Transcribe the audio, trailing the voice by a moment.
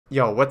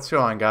Yo, what's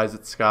going on, guys?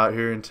 It's Scott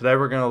here, and today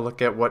we're going to look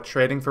at what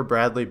trading for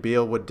Bradley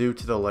Beal would do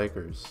to the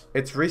Lakers.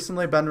 It's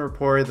recently been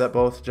reported that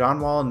both John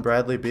Wall and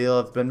Bradley Beal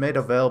have been made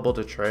available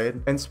to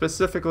trade, and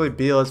specifically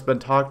Beal has been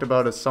talked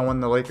about as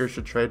someone the Lakers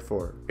should trade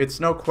for. It's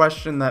no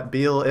question that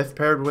Beal, if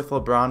paired with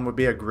LeBron, would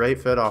be a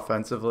great fit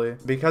offensively,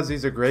 because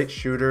he's a great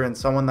shooter and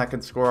someone that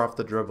can score off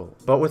the dribble.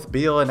 But with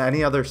Beal and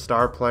any other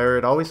star player,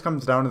 it always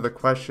comes down to the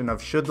question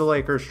of should the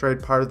Lakers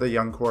trade part of the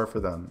young core for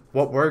them.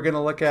 What we're going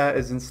to look at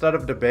is, instead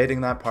of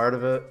debating that part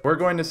of it, we're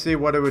going to see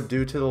what it would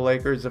do to the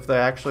Lakers if they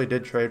actually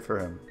did trade for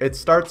him. It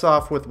starts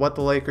off with what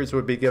the Lakers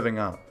would be giving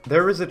up.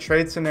 There was a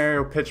trade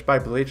scenario pitched by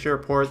Bleacher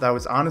Report that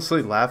was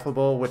honestly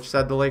laughable, which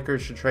said the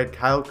Lakers should trade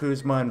Kyle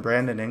Kuzma and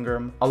Brandon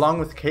Ingram, along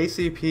with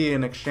KCP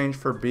in exchange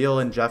for Beal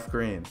and Jeff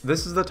Green.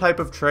 This is the type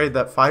of trade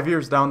that 5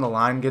 years down the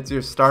line gets you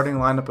a starting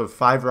lineup of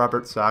 5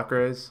 Robert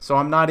Sacres, so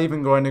I'm not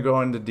even going to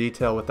go into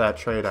detail with that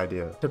trade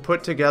idea. To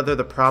put together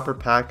the proper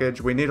package,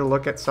 we need to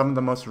look at some of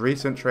the most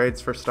recent trades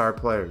for star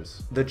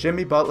players. The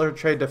Jimmy Butler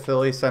trade to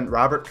Philly sent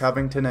Robert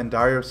Covington and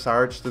Dario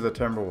Saric to the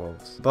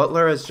Timberwolves.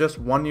 Butler has just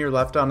 1 year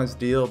left on his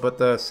deal, but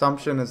the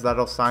assumption is that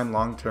he'll sign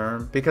long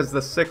term because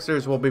the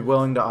Sixers will be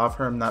willing to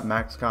offer him that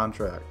max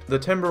contract. The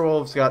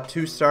Timberwolves got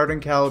 2 starting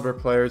caliber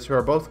players who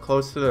are both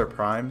close to their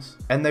primes,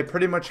 and they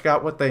pretty much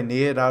got what they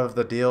needed out of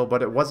the deal,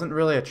 but it wasn't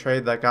really a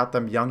trade that got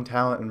them young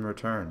talent in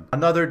return.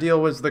 Another deal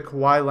was the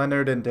Kawhi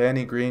Leonard and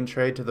Danny Green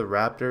trade to the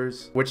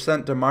Raptors, which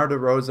sent DeMar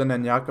DeRozan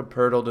and Jakob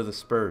Poeltl to the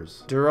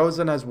Spurs.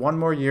 DeRozan has 1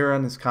 more year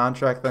on his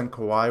contract than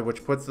Kawhi,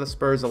 which puts the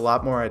Spurs a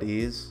lot more at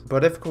ease,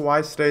 but if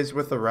Kawhi stays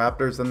with the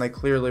Raptors, then they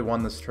clearly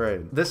won this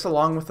trade. This,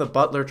 along with the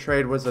Butler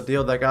trade, was a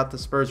deal that got the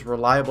Spurs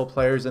reliable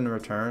players in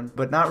return,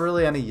 but not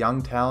really any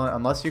young talent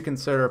unless you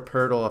consider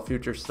Poeltl a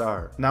future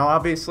star. Now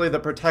obviously the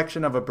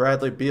protection of a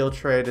Bradley Beal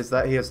trade is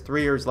that he has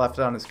 3 years left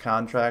on his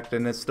contract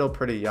and is still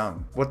pretty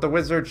young. What the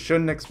Wizards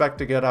shouldn't expect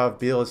to get out of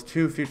Beal is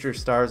 2 future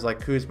stars like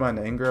Kuzma and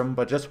Ingram,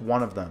 but just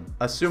one of them.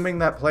 Assuming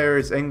that player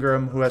is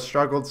Ingram, who has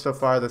struggled so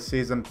far this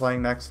season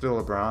playing next to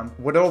LeBron,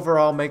 would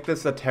overall make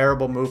this a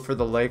terrible move for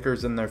the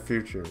Lakers in their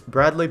future.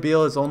 Bradley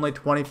Beal is only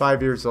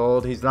 25 years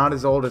old. He's not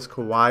as old as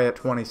Kawhi at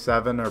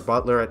 27 or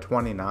Butler at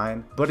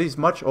 29, but he's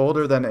much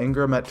older than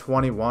Ingram at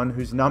 21,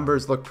 whose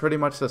numbers look pretty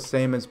much the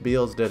same as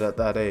Beal's did at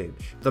that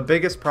age. The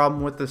biggest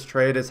problem with this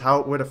trade is how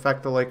it would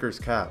affect the Lakers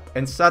cap.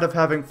 Instead of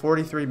having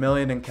 $43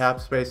 million in cap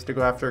space to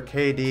go after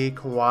KD,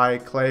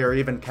 Kawhi, Clay, or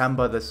even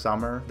Kemba this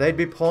summer, they'd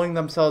be pulling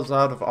themselves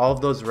out of all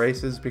of those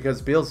races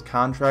because Beal's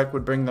contract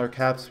would bring their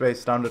cap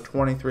space down to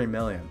 $23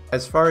 million.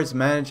 As far as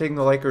managing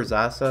the Lakers'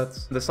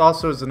 assets, this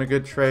also isn't a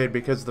good trade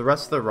because the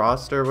rest of the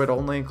roster would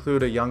only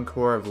include a young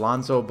core of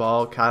Lonzo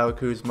Ball, Kyle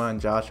Kuzma,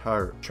 and Josh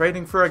Hart.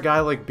 Trading for a guy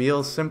like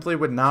Beal simply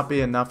would not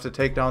be enough to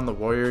take down the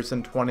Warriors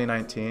in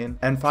 2019,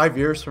 and 5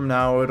 years from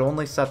now it would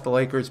only set the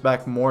Lakers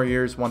back more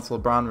years once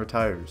LeBron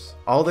retires.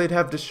 All they'd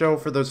have to show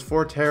for those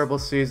 4 terrible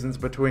seasons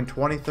between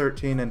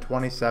 2013 and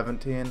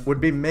 2017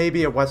 would be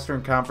maybe a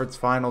Western Conference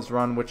Finals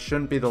run, which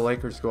shouldn't be the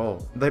Lakers'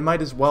 goal. They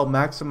might as well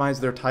maximize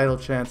their title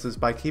chances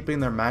by keeping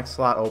their max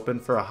slot open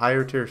for a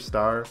higher tier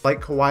star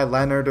like Kawhi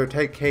Leonard, or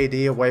take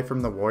KD away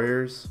from the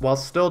Warriors, while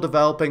still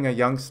developing a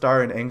young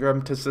star in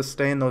Ingram to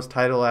sustain those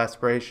title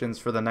aspirations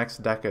for the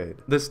next decade.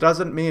 This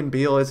doesn't mean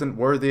Beal isn't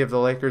worthy of the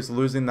Lakers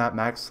losing that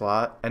max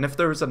slot, and if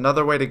there was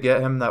another way to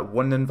get him that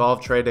wouldn't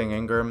involve trading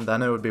Ingram,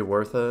 then it would be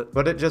worth it,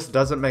 but it just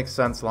doesn't make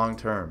sense long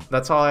term.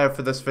 That's all I have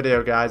for this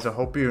video, guys. I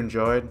hope you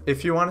enjoyed.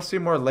 If you want to see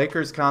more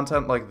Lakers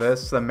content like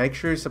this, then make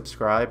sure you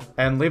subscribe,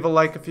 and leave a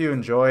like if you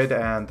enjoyed,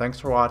 and thanks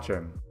for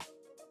watching.